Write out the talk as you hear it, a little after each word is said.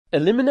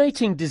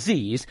Eliminating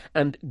disease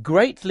and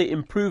greatly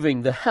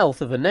improving the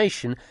health of a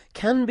nation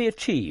can be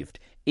achieved,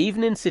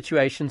 even in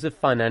situations of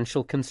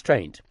financial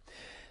constraint.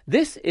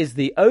 This is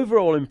the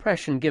overall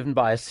impression given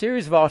by a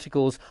series of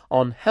articles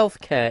on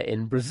healthcare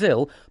in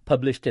Brazil,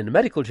 published in the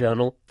medical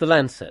journal The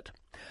Lancet.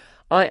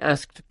 I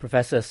asked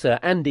Professor Sir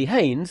Andy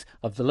Haynes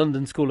of the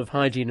London School of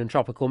Hygiene and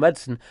Tropical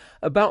Medicine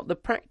about the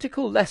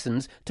practical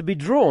lessons to be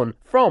drawn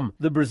from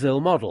the Brazil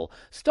model,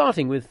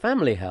 starting with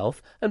family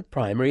health and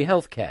primary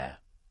health care.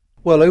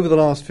 Well, over the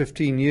last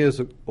 15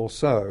 years or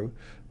so,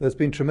 there's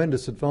been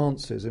tremendous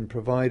advances in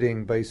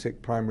providing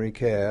basic primary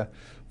care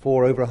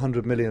for over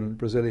 100 million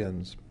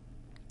Brazilians.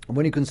 And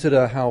when you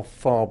consider how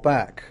far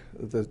back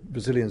the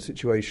Brazilian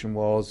situation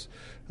was,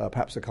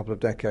 perhaps a couple of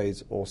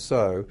decades or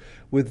so,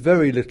 with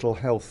very little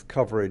health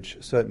coverage,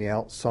 certainly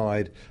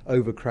outside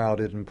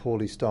overcrowded and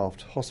poorly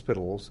staffed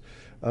hospitals,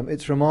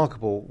 it's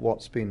remarkable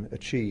what's been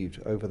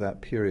achieved over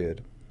that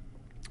period.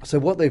 So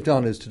what they've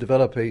done is to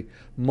develop a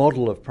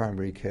model of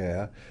primary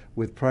care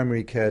with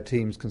primary care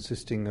teams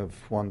consisting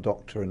of one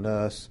doctor, a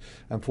nurse,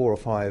 and 4 or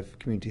 5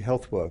 community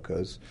health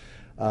workers,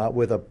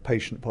 with a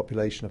patient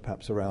population of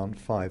perhaps around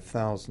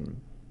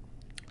 5,000.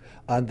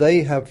 And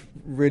they have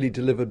really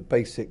delivered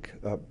basic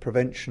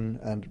prevention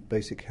and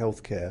basic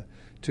health care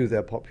to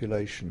their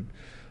population.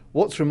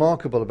 What's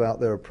remarkable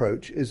about their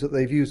approach is that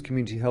they've used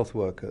community health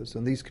workers,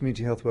 and these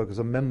community health workers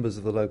are members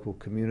of the local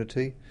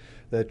community.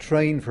 They're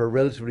trained for a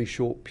relatively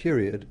short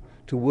period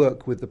to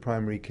work with the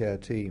primary care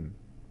team.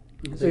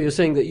 So you're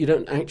saying that you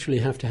don't actually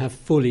have to have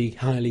fully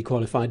highly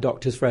qualified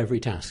doctors for every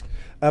task?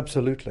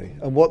 Absolutely.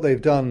 And what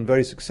they've done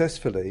very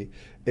successfully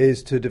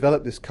is to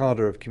develop this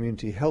cadre of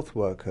community health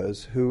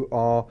workers who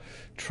are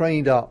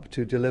trained up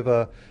to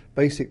deliver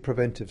basic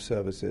preventive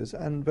services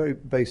and very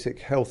basic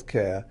health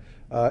care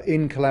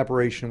in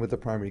collaboration with the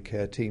primary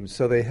care team.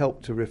 So they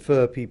help to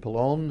refer people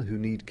on who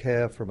need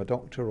care from a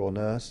doctor or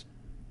nurse,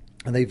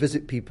 and they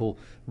visit people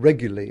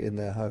regularly in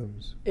their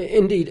homes.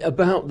 Indeed,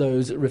 about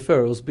those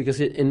referrals, because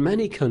in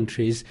many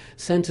countries,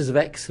 centres of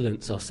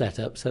excellence are set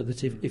up so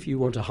that if you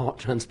want a heart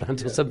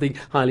transplant or something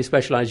highly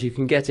specialised, you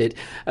can get it.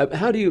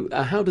 How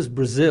does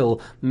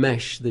Brazil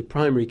mesh the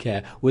primary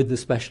care with the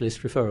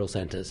specialist referral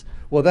centres?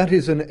 Well, that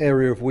is an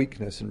area of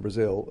weakness in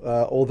Brazil.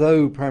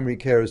 Although primary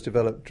care has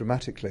developed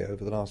dramatically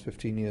over the last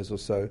 15 years or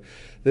so,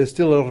 there's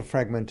still a lot of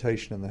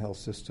fragmentation in the health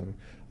system,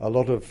 a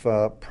lot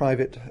of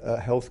private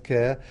health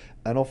care,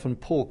 and often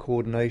poor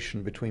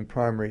coordination between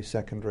primary,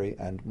 secondary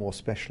and more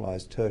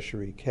specialised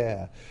tertiary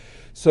care.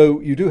 So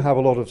you do have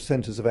a lot of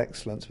centres of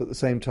excellence, but at the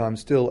same time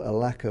still a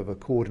lack of a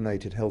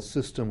coordinated health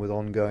system with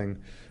ongoing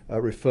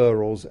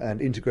referrals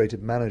and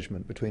integrated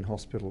management between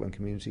hospital and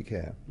community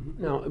care.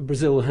 Now,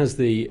 Brazil has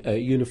the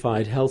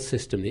unified health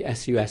system, the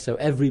SUS, so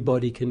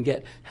everybody can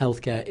get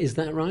healthcare. Is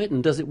that right?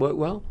 And does it work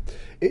well?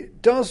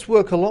 It does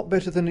work a lot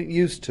better than it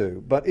used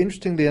to, but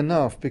interestingly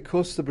enough,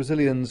 because the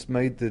Brazilians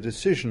made the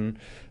decision,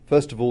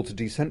 first of all, to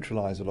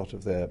decentralise a lot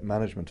of their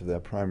management of their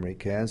primary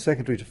care, and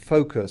secondly, to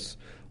focus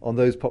on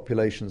those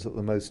populations that are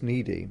the most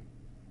needy,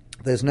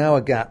 there's now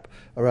a gap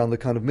around the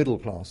kind of middle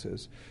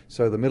classes.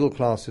 So the middle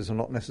classes are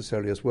not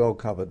necessarily as well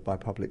covered by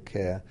public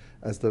care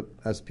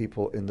as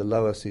people in the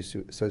lower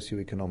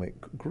socioeconomic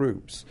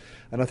groups.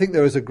 And I think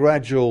there is a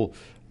gradual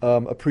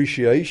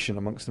appreciation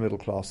amongst the middle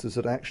classes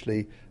that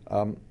actually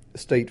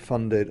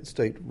state-funded,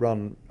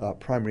 state-run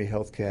primary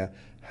health care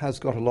has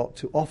got a lot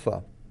to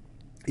offer,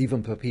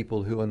 even for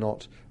people who are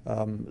not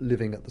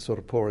living at the sort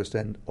of poorest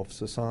end of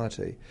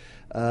society.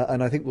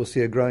 And I think we'll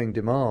see a growing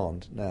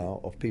demand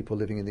now of people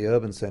living in the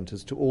urban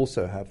centres to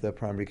also have their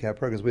primary care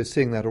programs. We're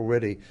seeing that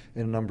already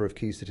in a number of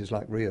key cities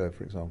like Rio,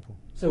 for example.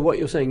 So what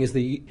you're saying is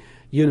the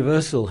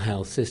universal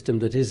health system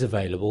that is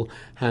available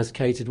has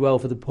catered well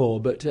for the poor,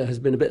 but has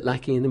been a bit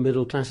lacking in the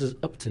middle classes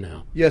up to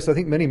now. Yes, I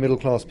think many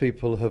middle-class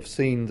people have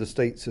seen the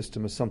state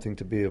system as something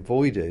to be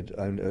avoided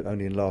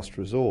only in last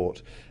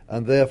resort,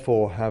 and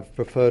therefore have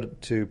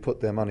preferred to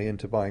put their money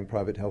into buying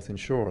private health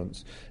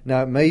insurance.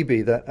 Now, it may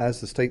be that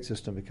as the state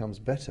system becomes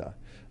better,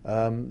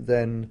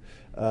 then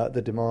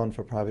the demand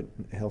for private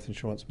health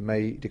insurance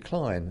may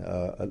decline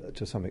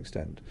to some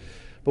extent.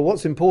 But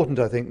what's important,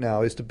 I think,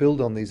 now is to build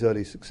on these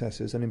early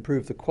successes and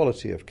improve the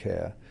quality of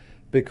care,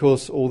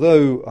 because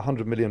although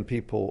 100 million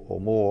people or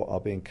more are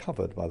being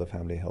covered by the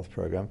Family Health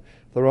Programme,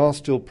 there are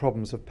still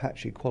problems of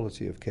patchy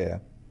quality of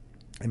care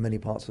in many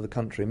parts of the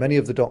country. Many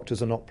of the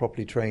doctors are not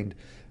properly trained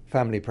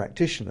family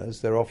practitioners.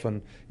 They're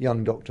often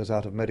young doctors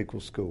out of medical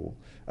school.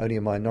 Only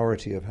a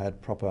minority have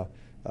had proper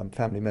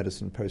family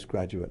medicine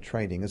postgraduate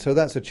training. And so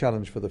that's a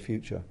challenge for the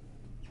future.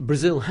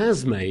 Brazil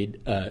has made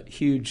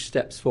huge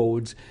steps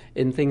forwards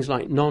in things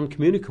like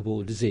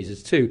non-communicable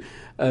diseases too.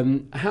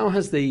 How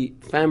has the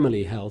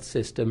family health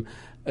system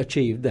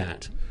achieved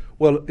that?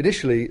 Well,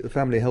 initially, the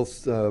Family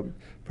Health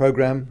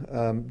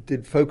Programme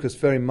did focus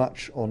very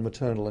much on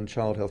maternal and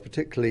child health,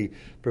 particularly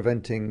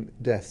preventing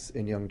deaths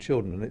in young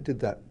children. And it did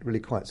that really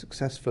quite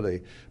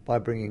successfully by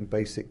bringing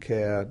basic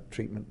care,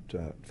 treatment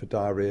for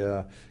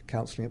diarrhoea,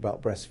 counselling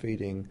about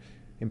breastfeeding,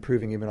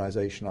 improving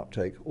immunisation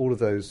uptake, all of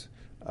those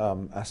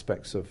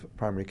aspects of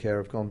primary care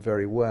have gone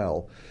very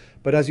well.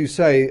 But as you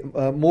say,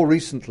 more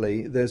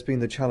recently, there's been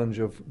the challenge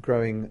of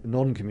growing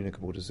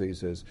non-communicable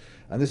diseases.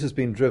 And this has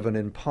been driven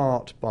in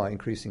part by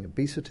increasing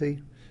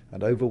obesity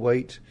and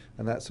overweight,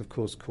 and that's, of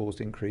course, caused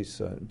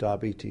increased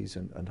diabetes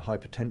and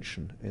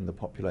hypertension in the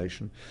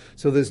population.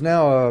 So there's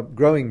now a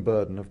growing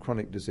burden of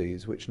chronic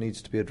disease, which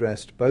needs to be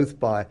addressed both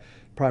by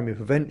primary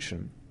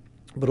prevention,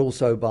 but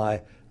also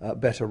by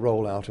better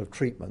rollout of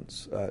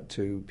treatments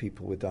to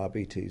people with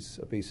diabetes,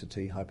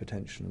 obesity,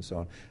 hypertension, and so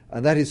on.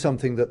 And that is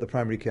something that the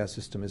primary care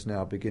system is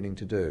now beginning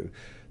to do.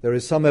 There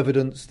is some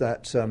evidence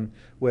that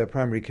where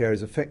primary care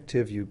is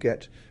effective, you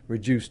get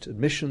reduced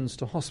admissions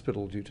to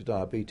hospital due to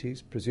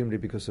diabetes, presumably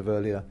because of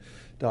earlier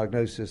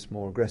diagnosis,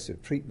 more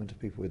aggressive treatment of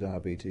people with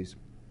diabetes,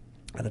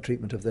 and a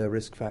treatment of their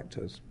risk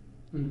factors.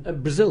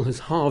 Brazil has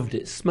halved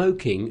its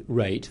smoking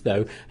rate,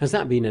 though. Has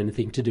that been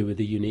anything to do with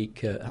the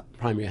unique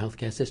primary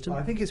healthcare system?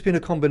 I think it's been a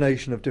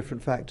combination of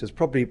different factors.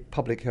 Probably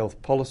public health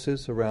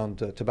policies around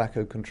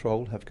tobacco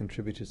control have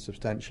contributed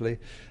substantially,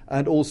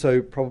 and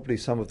also probably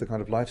some of the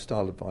kind of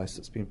lifestyle advice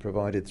that's been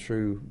provided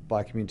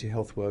by community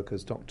health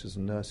workers, doctors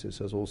and nurses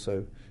has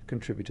also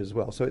contributed as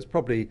well. So it's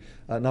probably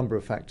a number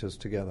of factors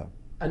together.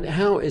 And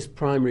how is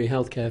primary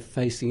healthcare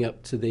facing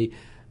up to the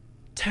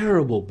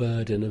terrible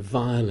burden of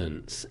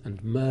violence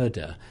and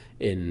murder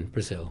in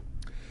Brazil?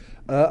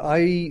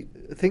 I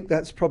think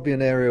that's probably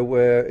an area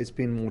where it's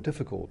been more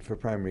difficult for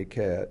primary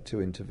care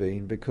to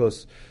intervene,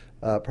 because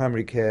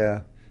primary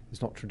care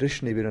has not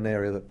traditionally been an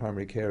area that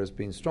primary care has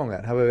been strong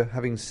at. However,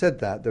 having said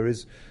that, there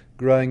is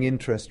growing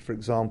interest, for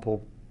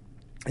example,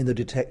 in the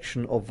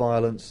detection of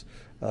violence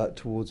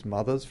towards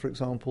mothers, for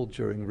example,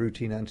 during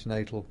routine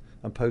antenatal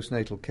and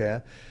postnatal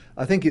care.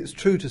 I think it's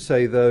true to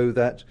say, though,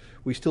 that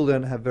we still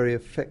don't have very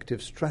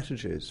effective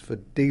strategies for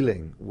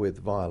dealing with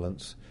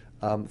violence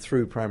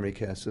through primary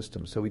care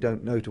systems. So we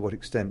don't know to what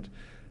extent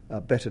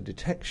better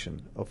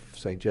detection of,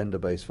 say,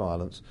 gender-based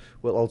violence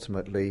will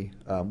ultimately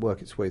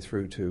work its way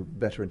through to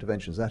better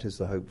interventions. That is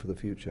the hope for the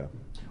future.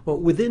 Well,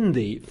 within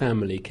the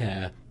family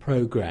care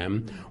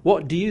programme,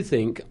 what do you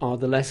think are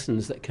the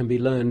lessons that can be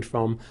learned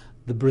from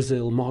the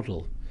Brazil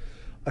model?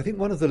 I think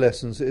one of the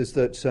lessons is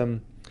that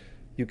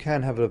you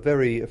can have a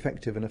very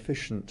effective and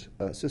efficient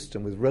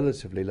system with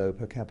relatively low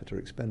per capita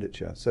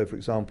expenditure. So, for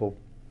example,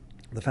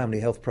 the family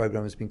health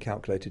program has been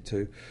calculated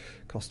to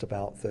cost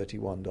about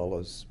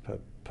 $31 per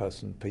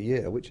person per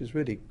year, which is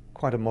really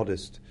quite a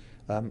modest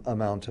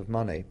amount of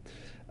money.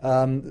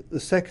 The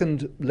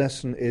second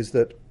lesson is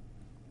that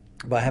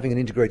by having an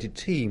integrated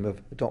team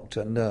of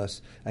doctor,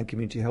 nurse and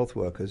community health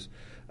workers,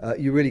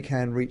 you really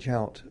can reach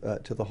out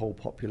to the whole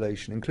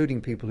population,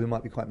 including people who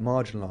might be quite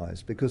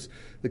marginalised, because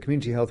the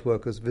community health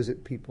workers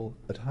visit people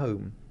at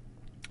home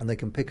and they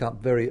can pick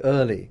up very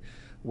early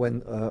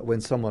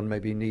when someone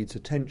maybe needs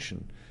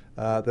attention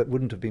that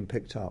wouldn't have been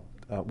picked up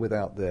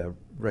without their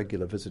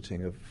regular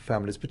visiting of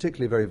families,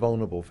 particularly very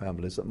vulnerable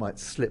families that might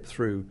slip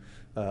through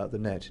the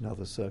net in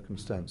other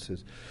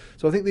circumstances.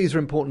 So I think these are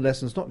important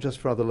lessons, not just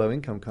for other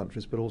low-income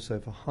countries, but also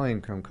for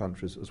high-income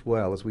countries as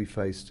well, as we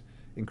faced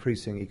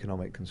increasing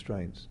economic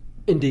constraints.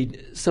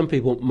 Indeed, some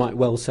people might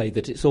well say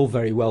that it's all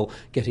very well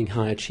getting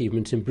high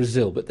achievement in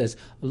Brazil, but there's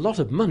a lot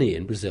of money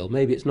in Brazil.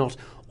 Maybe it's not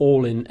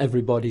all in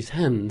everybody's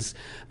hands,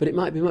 but it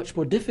might be much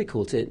more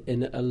difficult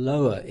in a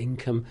lower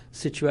income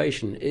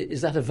situation.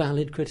 Is that a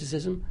valid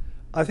criticism?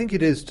 I think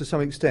it is to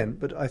some extent,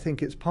 but I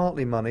think it's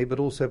partly money, but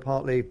also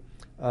partly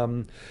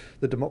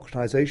the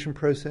democratization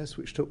process,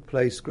 which took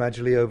place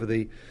gradually over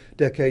the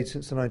decades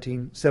since the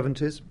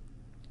 1970s.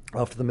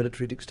 After the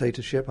military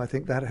dictatorship, I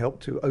think that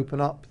helped to open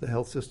up the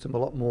health system a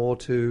lot more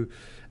to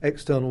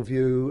external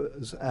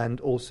views and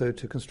also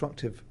to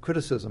constructive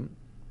criticism.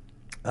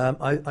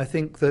 I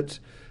think that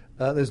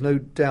there's no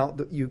doubt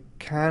that you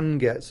can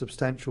get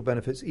substantial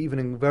benefits even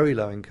in very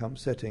low-income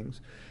settings.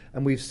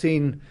 And we've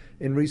seen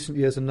in recent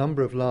years a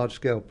number of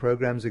large-scale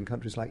programs in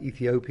countries like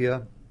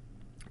Ethiopia,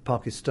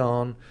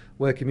 Pakistan,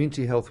 where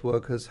community health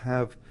workers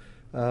have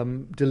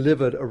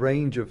delivered a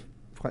range of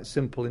quite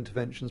simple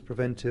interventions,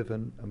 preventive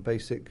and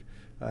basic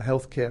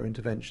healthcare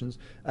interventions,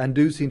 and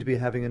do seem to be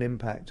having an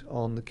impact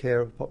on the care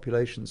of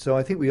populations. So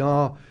I think we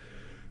are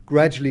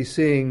gradually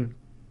seeing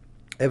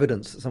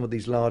evidence that some of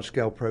these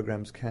large-scale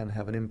programs can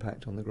have an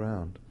impact on the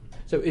ground.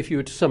 So if you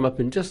were to sum up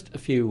in just a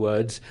few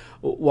words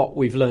what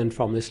we've learned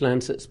from this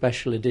Lancet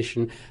Special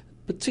Edition,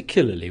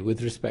 particularly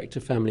with respect to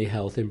family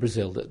health in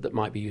Brazil, that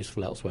might be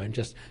useful elsewhere, and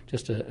just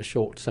a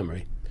short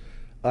summary.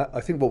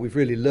 I think what we've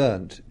really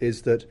learned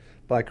is that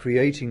by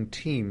creating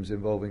teams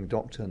involving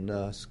doctor,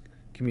 nurse,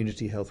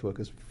 community health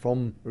workers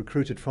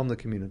recruited from the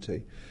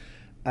community,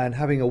 and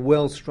having a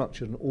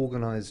well-structured and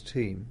organised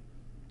team,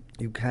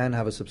 you can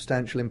have a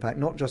substantial impact,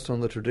 not just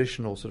on the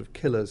traditional sort of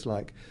killers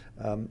like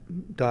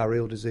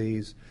diarrheal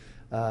disease,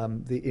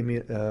 the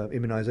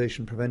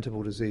immunisation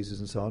preventable diseases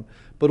and so on,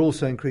 but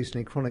also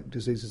increasingly chronic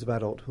diseases of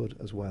adulthood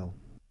as well.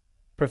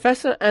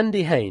 Professor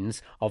Andy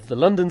Haynes of the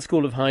London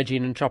School of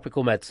Hygiene and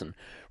Tropical Medicine,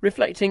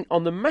 reflecting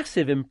on the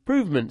massive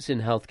improvements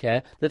in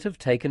healthcare that have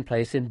taken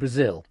place in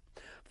Brazil.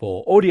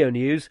 For Audio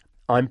News,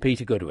 I'm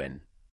Peter Goodwin.